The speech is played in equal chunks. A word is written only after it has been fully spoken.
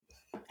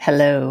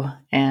Hello,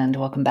 and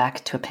welcome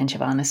back to A Pinch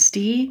of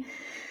Honesty.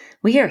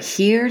 We are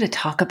here to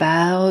talk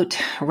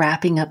about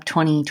wrapping up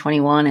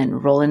 2021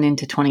 and rolling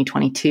into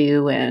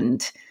 2022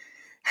 and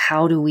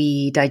how do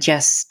we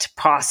digest,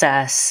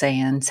 process,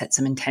 and set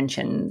some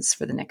intentions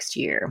for the next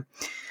year.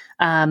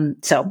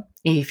 So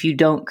if you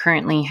don't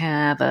currently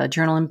have a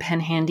journal and pen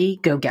handy,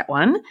 go get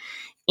one.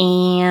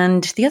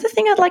 And the other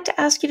thing I'd like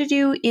to ask you to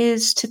do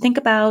is to think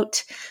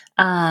about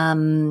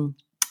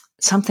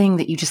something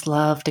that you just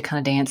love to kind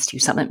of dance to,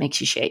 something that makes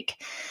you shake.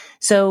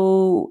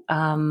 So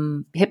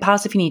hit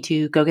pause if you need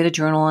to, go get a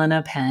journal and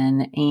a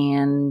pen,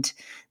 and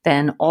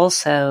then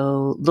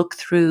also look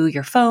through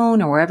your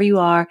phone or wherever you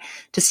are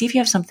to see if you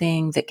have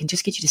something that can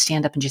just get you to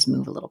stand up and just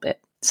move a little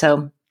bit.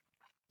 So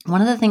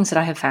one of the things that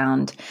I have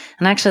found,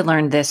 and I actually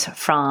learned this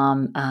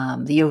from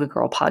the Yoga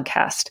Girl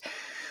podcast,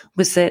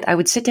 was that I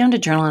would sit down to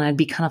journal and I'd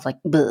be kind of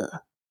like, bleh,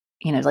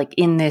 like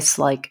in this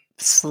like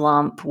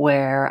slump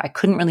where I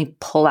couldn't really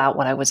pull out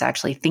what I was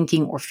actually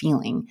thinking or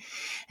feeling.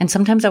 And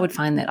sometimes I would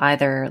find that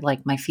either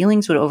like my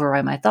feelings would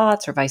override my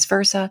thoughts or vice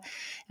versa.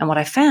 And what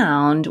I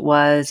found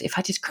was if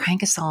I just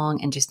crank a song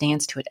and just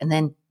dance to it and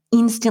then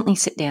instantly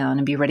sit down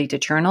and be ready to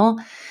journal,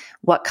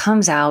 what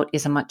comes out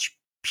is a much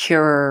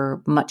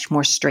purer, much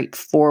more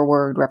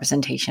straightforward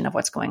representation of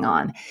what's going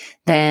on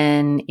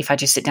than if I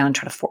just sit down and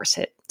try to force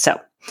it. So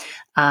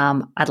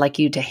I'd like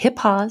you to hit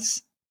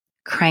pause,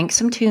 crank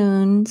some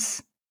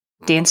tunes,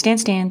 dance,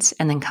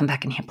 and then come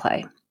back and hit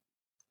play.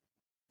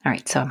 All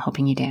right, so I'm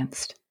hoping you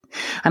danced.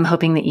 I'm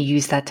hoping that you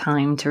used that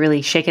time to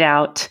really shake it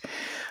out.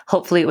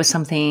 Hopefully it was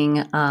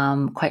something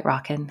quite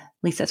rockin'.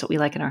 At least that's what we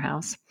like in our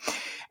house.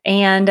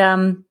 And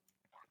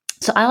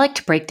so I like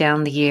to break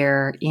down the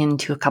year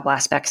into a couple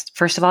aspects.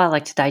 First of all, I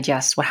like to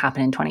digest what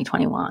happened in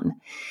 2021.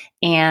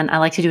 And I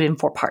like to do it in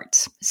 4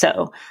 parts.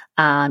 So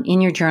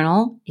in your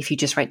journal, if you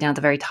just write down at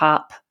the very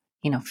top,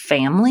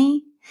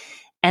 family,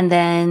 and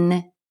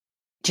then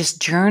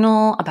just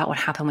journal about what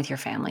happened with your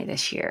family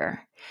this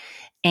year.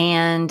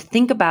 And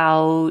think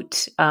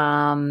about,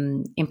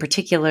 in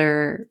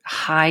particular,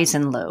 highs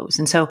and lows.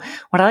 And so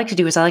what I like to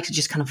do is I like to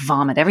just kind of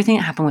vomit everything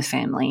that happened with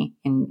family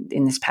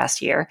in this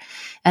past year.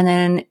 And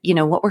then,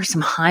 what were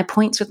some high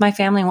points with my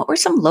family and what were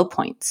some low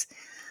points?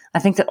 I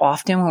think that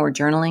often when we're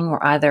journaling,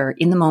 we're either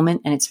in the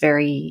moment and it's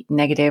very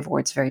negative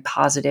or it's very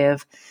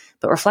positive.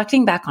 But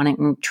reflecting back on it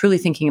and truly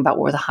thinking about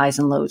what were the highs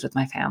and lows with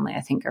my family, I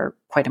think are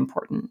quite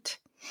important.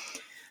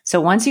 So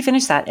once you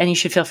finish that, and you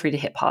should feel free to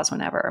hit pause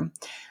whenever,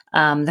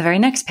 the very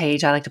next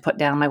page, I like to put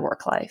down my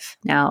work life.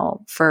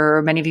 Now,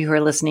 for many of you who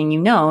are listening, you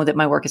know that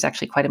my work is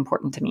actually quite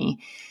important to me.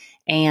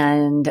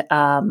 And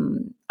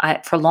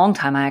for a long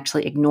time, I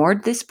actually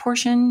ignored this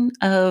portion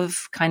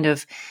of kind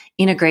of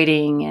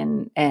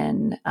integrating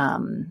and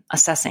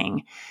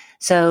assessing.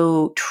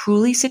 So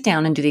truly sit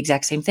down and do the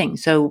exact same thing.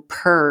 So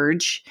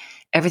purge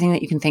everything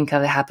that you can think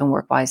of that happened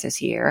work-wise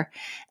this year.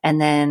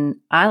 And then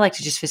I like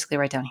to just physically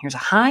write down, here's a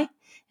high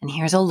and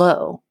here's a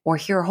low, or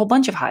here are a whole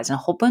bunch of highs and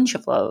a whole bunch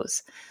of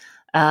lows.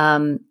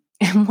 And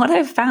what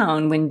I've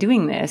found when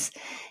doing this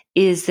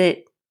is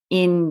that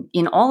in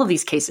all of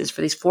these cases, for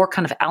these 4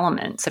 kind of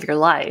elements of your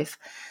life,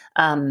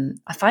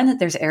 I find that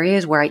there's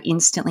areas where I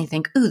instantly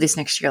think, ooh, this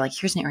next year, like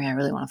here's an area I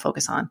really want to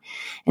focus on.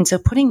 And so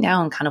putting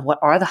down kind of what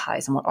are the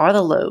highs and what are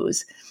the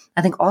lows,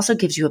 I think also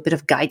gives you a bit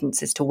of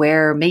guidance as to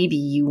where maybe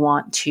you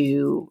want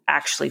to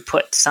actually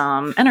put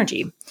some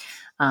energy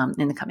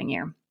in the coming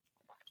year.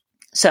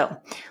 So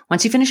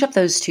once you finish up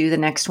those 2, the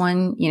next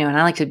one, and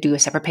I like to do a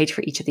separate page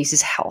for each of these,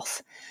 is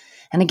health.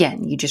 And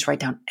again, you just write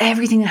down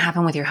everything that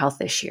happened with your health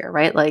this year,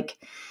 right? Like,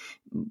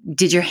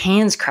 did your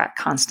hands crack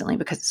constantly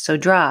because it's so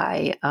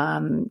dry?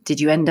 Did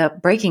you end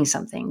up breaking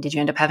something? Did you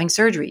end up having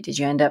surgery? Did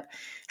you end up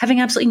having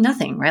absolutely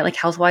nothing, right? Like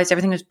health-wise,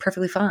 everything was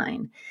perfectly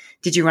fine.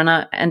 Did you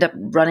end up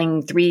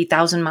running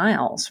 3,000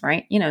 miles,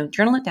 right?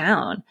 Journal it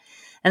down.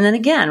 And then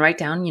again, write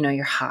down,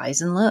 your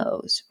highs and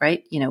lows,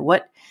 right?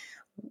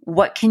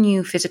 What can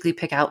you physically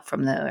pick out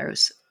from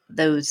those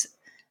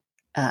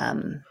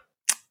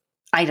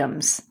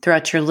items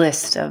throughout your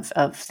list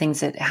of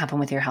things that happen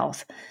with your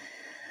health?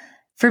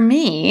 For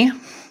me,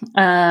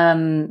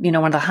 one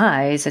of the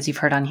highs, as you've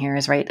heard on here,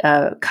 is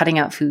cutting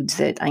out foods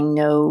that I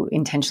know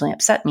intentionally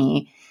upset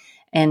me.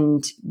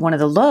 And one of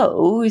the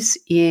lows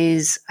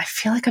is I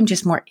feel like I'm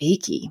just more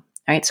achy,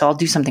 right? So I'll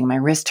do something, my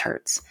wrist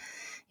hurts.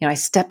 I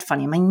stepped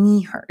funny, my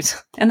knee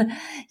hurts. And,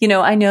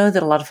 I know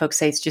that a lot of folks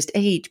say it's just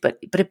age, but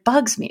it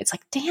bugs me. It's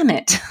like, damn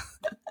it.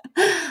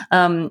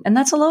 And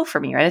that's a low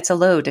for me, right? It's a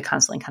low to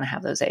constantly kind of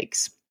have those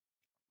aches.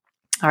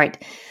 All right.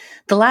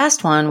 The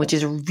last one, which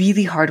is a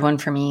really hard one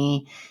for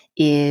me,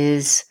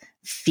 is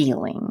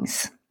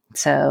feelings.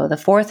 So the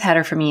 4th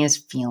header for me is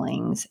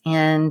feelings.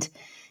 And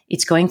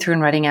it's going through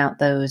and writing out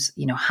those,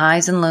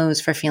 highs and lows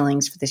for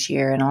feelings for this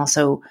year. And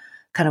also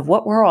kind of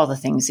what were all the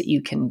things that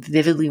you can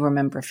vividly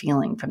remember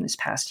feeling from this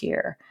past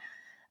year.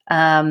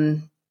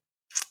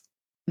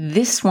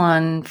 This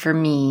one for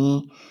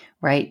me,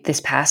 right,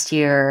 this past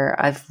year,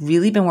 I've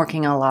really been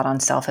working a lot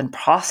on self and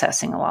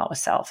processing a lot with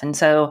self. And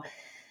so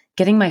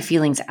getting my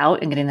feelings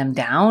out and getting them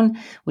down,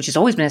 which has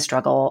always been a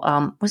struggle,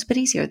 was a bit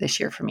easier this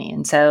year for me.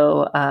 And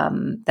so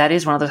that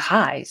is one of those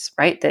highs,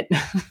 right? That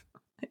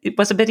it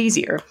was a bit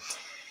easier.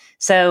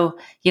 So,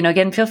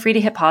 again, feel free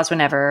to hit pause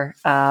whenever.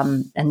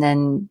 And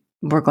then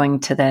we're going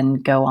to then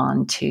go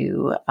on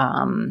to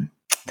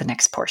the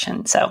next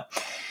portion. So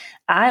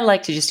I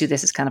like to just do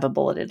this as kind of a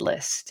bulleted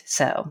list.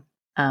 So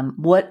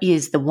what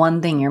is the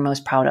one thing you're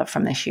most proud of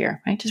from this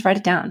year, right? Just write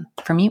it down.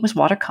 For me, it was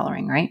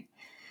watercoloring, right?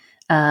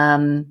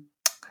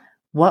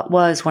 What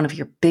was one of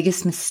your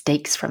biggest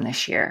mistakes from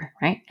this year,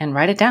 right? And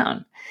write it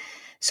down.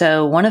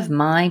 So one of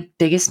my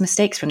biggest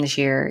mistakes from this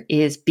year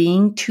is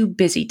being too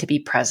busy to be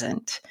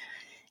present.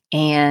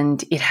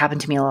 And it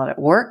happened to me a lot at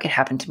work. It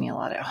happened to me a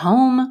lot at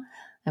home.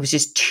 I was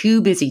just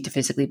too busy to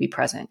physically be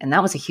present. And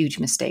that was a huge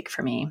mistake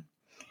for me.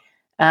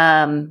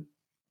 And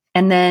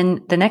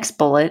then the next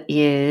bullet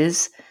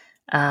is,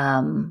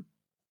 what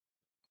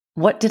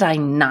did I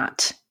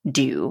not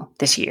do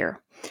this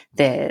year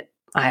that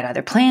I had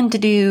either planned to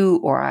do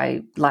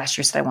or last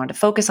year said I wanted to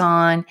focus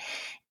on,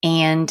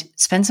 and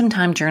spend some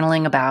time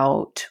journaling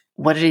about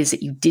what it is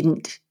that you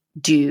didn't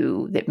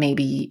do that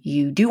maybe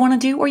you do want to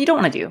do or you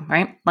don't want to do,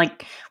 right?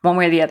 Like one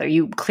way or the other.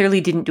 You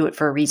clearly didn't do it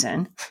for a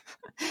reason.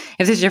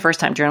 If this is your first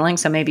time journaling,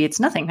 so maybe it's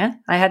nothing, huh?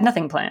 I had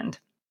nothing planned.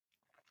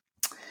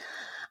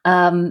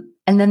 And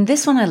then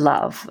this one I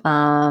love,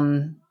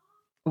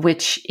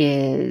 which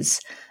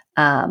is,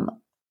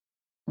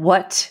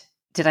 what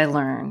did I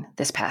learn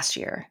this past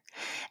year?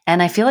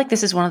 And I feel like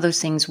this is one of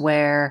those things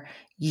where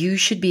you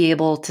should be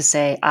able to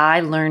say,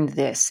 I learned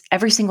this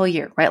every single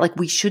year, right? Like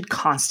we should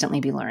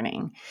constantly be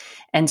learning.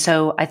 And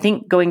so I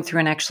think going through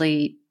and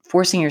actually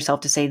forcing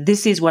yourself to say,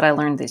 this is what I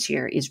learned this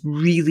year is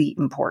really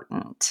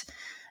important.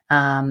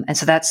 And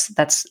so that's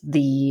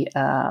the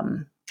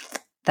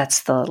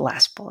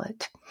last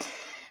bullet.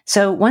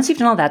 So once you've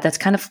done all that, that's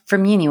kind of, for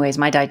me anyways,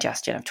 my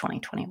digestion of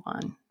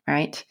 2021,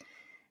 right?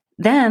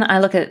 Then I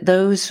look at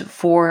those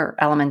 4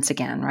 elements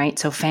again, right?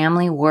 So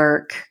family,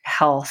 work,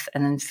 health,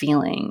 and then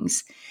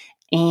feelings.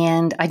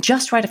 And I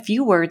just write a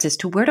few words as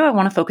to where do I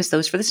want to focus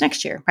those for this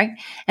next year, right?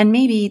 And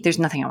maybe there's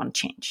nothing I want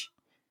to change,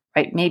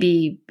 right?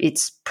 Maybe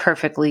it's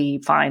perfectly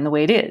fine the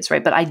way it is,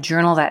 right? But I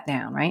journal that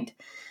down, right?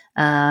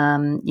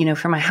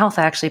 For my health,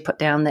 I actually put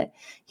down that,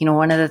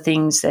 one of the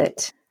things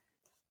that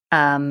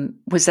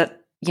was that,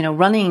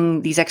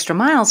 running these extra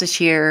miles this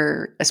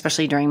year,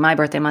 especially during my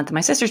birthday month and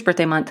my sister's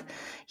birthday month,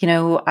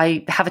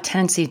 I have a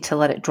tendency to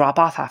let it drop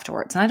off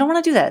afterwards. And I don't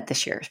want to do that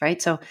this year,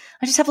 right? So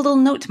I just have a little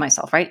note to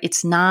myself, right?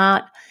 It's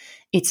not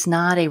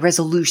a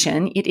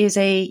resolution. It is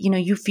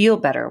you feel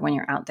better when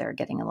you're out there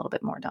getting a little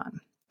bit more done.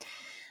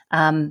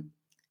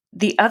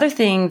 The other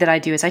thing that I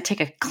do is I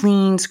take a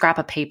clean scrap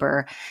of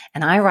paper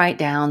and I write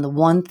down the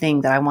one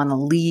thing that I want to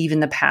leave in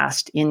the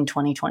past in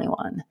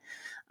 2021.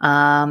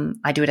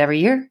 I do it every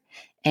year.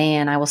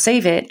 And I will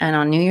save it. And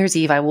on New Year's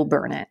Eve, I will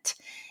burn it.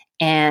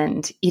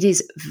 And it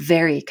is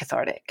very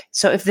cathartic.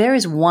 So if there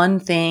is one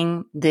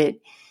thing that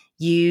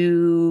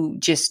you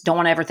just don't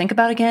want to ever think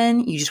about again,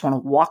 you just want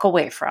to walk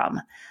away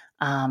from,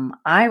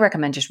 I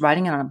recommend just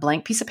writing it on a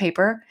blank piece of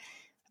paper.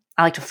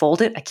 I like to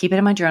fold it. I keep it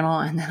in my journal.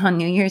 And then on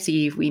New Year's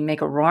Eve, we make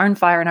a roaring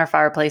fire in our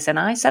fireplace and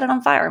I set it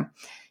on fire.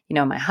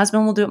 My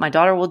husband will do it. My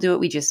daughter will do it.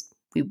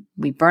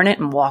 We burn it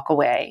and walk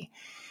away.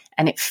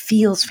 And it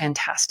feels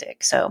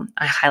fantastic. So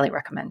I highly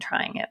recommend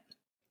trying it.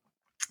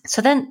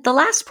 So then the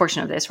last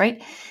portion of this,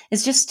 right,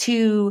 is just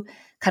to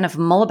kind of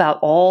mull about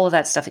all of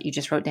that stuff that you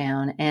just wrote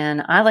down.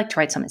 And I like to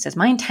write something that says,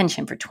 my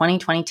intention for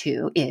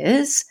 2022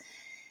 is,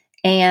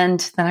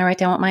 and then I write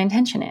down what my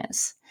intention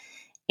is.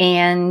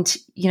 And,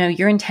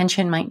 your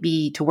intention might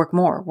be to work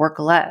more, work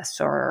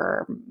less,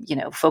 or,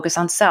 focus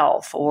on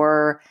self,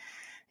 or,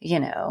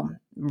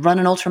 run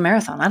an ultra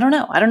marathon. I don't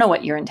know. I don't know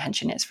what your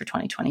intention is for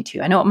 2022.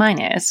 I know what mine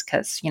is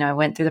because, I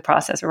went through the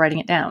process of writing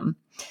it down.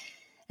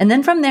 And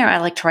then from there, I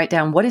like to write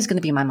down what is going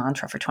to be my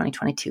mantra for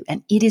 2022.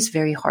 And it is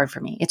very hard for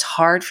me. It's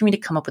hard for me to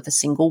come up with a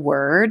single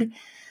word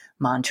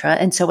mantra.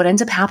 And so what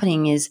ends up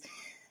happening is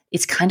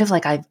it's kind of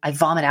like I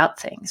vomit out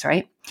things,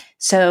 right?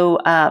 So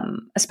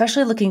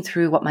especially looking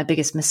through what my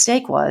biggest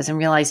mistake was and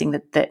realizing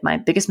that my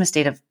biggest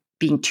mistake of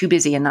being too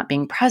busy and not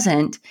being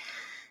present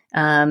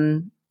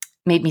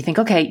made me think,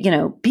 okay,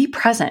 be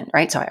present,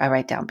 right? So I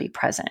write down, be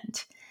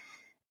present.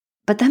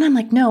 But then I'm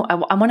like, no,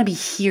 I want to be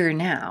here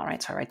now,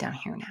 right? So I write down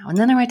here now. And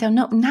then I write down,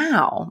 no,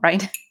 now,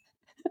 right?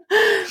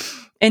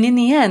 And in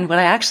the end, what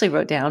I actually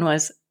wrote down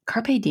was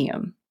carpe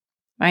diem,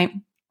 right?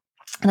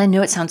 And I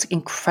know it sounds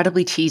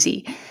incredibly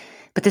cheesy,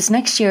 but this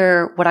next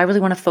year, what I really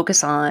want to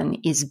focus on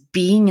is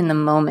being in the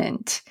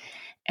moment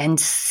and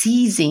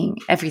seizing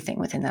everything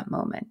within that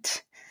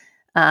moment.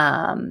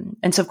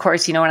 And so of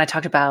course, when I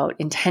talked about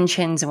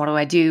intentions and what do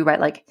I do, right?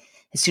 Like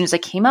as soon as I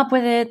came up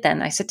with it,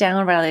 then I sit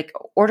down, right? I like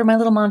order my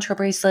little mantra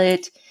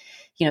bracelet,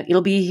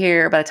 it'll be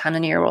here by the time the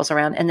new year rolls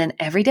around. And then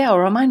every day I'll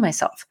remind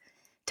myself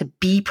to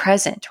be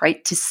present,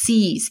 right? To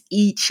seize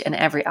each and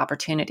every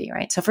opportunity,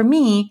 right? So for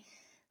me,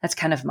 that's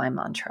kind of my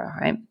mantra,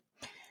 right?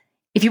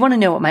 if you want to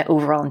know what my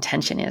overall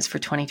intention is for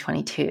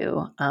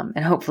 2022,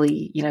 and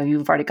hopefully,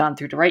 you've already gone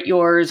through to write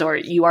yours, or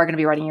you are going to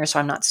be writing yours, so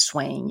I'm not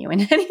swaying you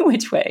in any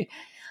which way.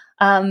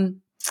 But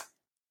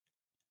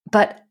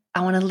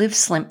I want to live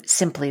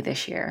simply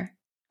this year.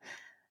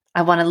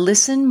 I want to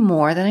listen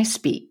more than I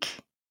speak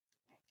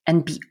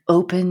and be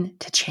open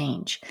to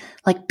change,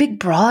 like big,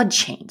 broad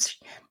change.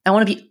 I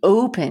want to be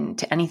open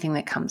to anything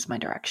that comes my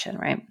direction,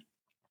 right?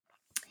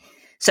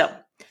 So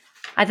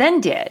I then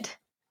did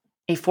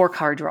a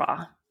 4-card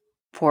draw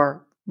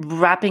for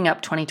wrapping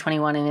up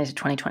 2021 and into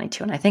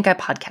 2022. And I think I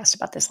podcasted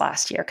about this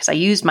last year because I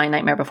used my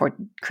Nightmare Before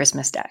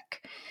Christmas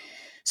deck.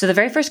 So the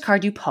very first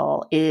card you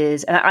pull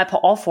is, and I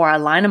pull all 4, I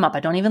line them up, I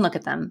don't even look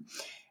at them.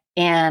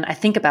 And I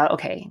think about,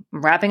 okay,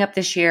 I'm wrapping up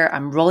this year,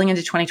 I'm rolling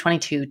into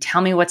 2022,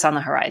 tell me what's on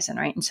the horizon,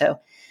 right? And so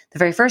the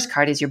very first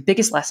card is your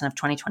biggest lesson of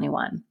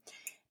 2021.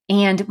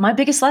 And my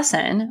biggest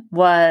lesson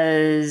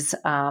was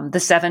the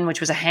 7, which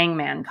was a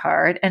hangman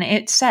card. And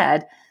it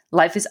said,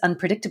 life is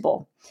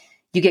unpredictable.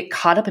 You get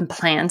caught up in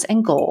plans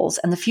and goals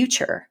and the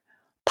future.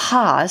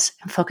 Pause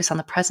and focus on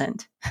the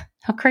present.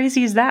 How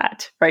crazy is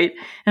that, right?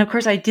 And of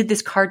course, I did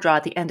this card draw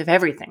at the end of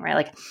everything, right?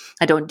 Like,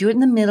 I don't do it in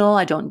the middle.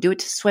 I don't do it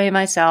to sway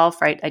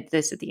myself, right? I do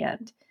this at the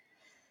end.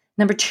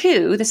 Number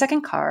 2, the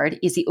second card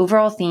is the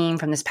overall theme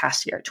from this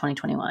past year,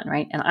 2021,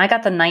 right? And I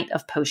got the Knight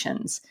of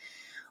Potions,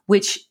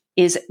 which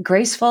is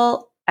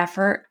graceful,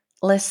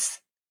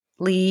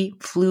 effortlessly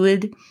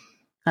fluid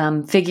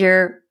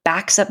figure,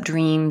 backs up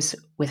dreams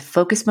with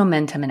focused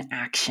momentum and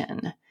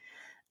action,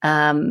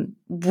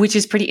 which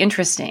is pretty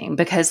interesting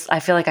because I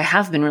feel like I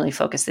have been really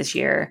focused this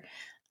year.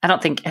 I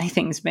don't think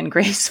anything's been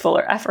graceful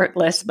or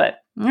effortless, but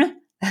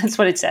that's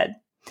what it said.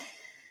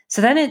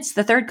 So then it's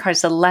the third card.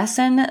 It's the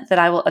lesson that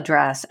I will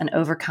address and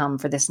overcome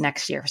for this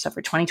next year. So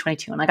for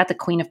 2022, and I got the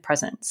Queen of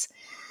Presents,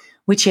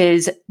 which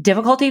is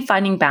difficulty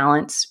finding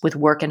balance with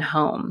work and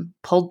home,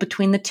 pulled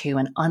between the two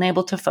and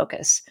unable to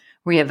focus.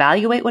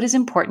 Reevaluate what is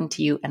important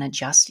to you and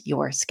adjust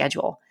your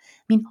schedule.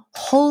 I mean,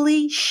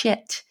 holy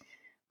shit,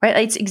 right?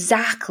 It's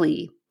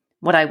exactly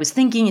what I was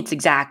thinking. It's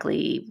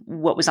exactly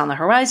what was on the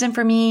horizon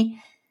for me.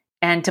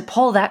 And to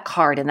pull that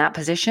card in that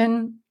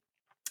position,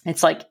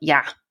 it's like,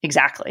 yeah,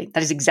 exactly.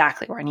 That is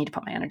exactly where I need to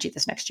put my energy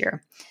this next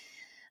year.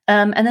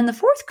 And then the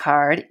fourth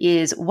card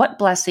is what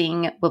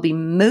blessing will be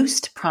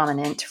most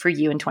prominent for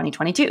you in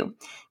 2022?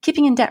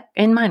 Keeping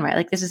in mind, right?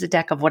 Like this is a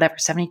deck of whatever,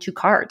 72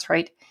 cards,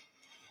 right?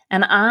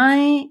 And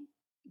I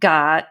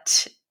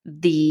got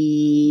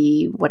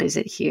what is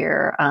it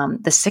here?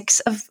 The 6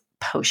 of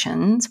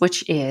Potions,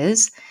 which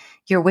is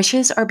your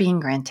wishes are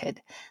being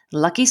granted.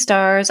 Lucky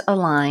stars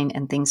align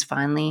and things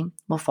finally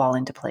will fall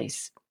into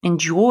place.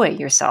 Enjoy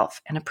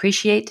yourself and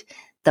appreciate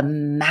the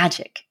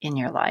magic in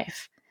your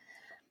life.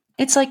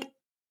 It's like,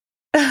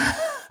 I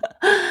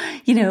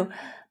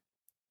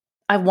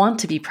want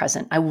to be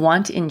present. I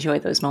want to enjoy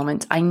those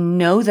moments. I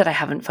know that I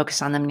haven't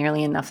focused on them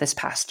nearly enough this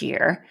past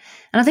year.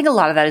 And I think a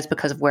lot of that is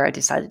because of where I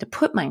decided to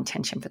put my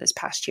intention for this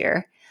past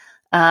year.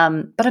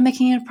 But I'm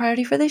making it a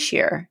priority for this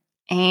year.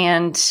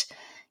 And,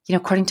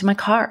 according to my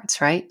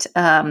cards, right?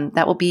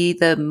 That will be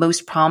the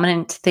most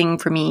prominent thing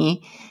for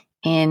me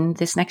in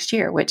this next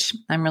year, which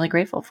I'm really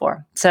grateful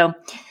for. So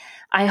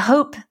I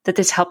hope that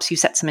this helps you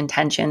set some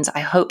intentions. I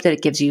hope that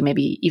it gives you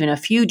maybe even a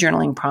few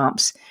journaling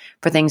prompts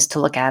for things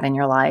to look at in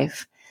your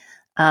life.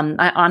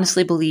 I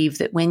honestly believe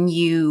that when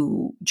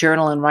you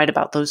journal and write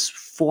about those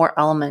 4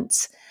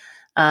 elements,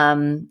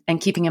 and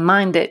keeping in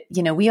mind that,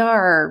 we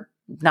are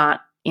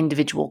not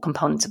individual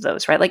components of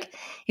those, right? Like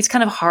it's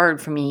kind of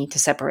hard for me to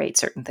separate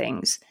certain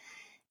things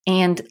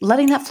and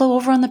letting that flow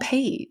over on the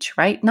page,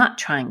 right? Not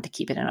trying to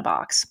keep it in a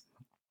box.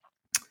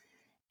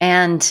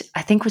 And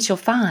I think what you'll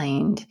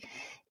find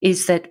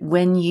is that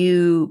when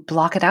you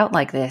block it out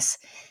like this,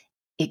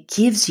 it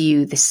gives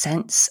you the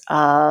sense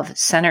of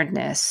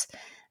centeredness,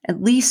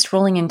 at least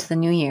rolling into the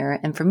new year.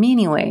 And for me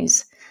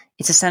anyways,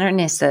 it's a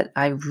centeredness that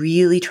I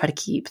really try to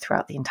keep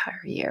throughout the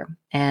entire year.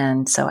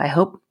 And so I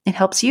hope it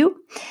helps you.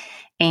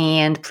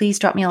 And please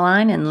drop me a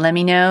line and let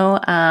me know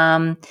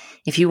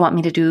if you want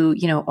me to do,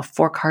 a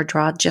 4-card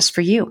draw just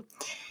for you.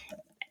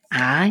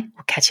 I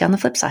will catch you on the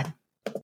flip side.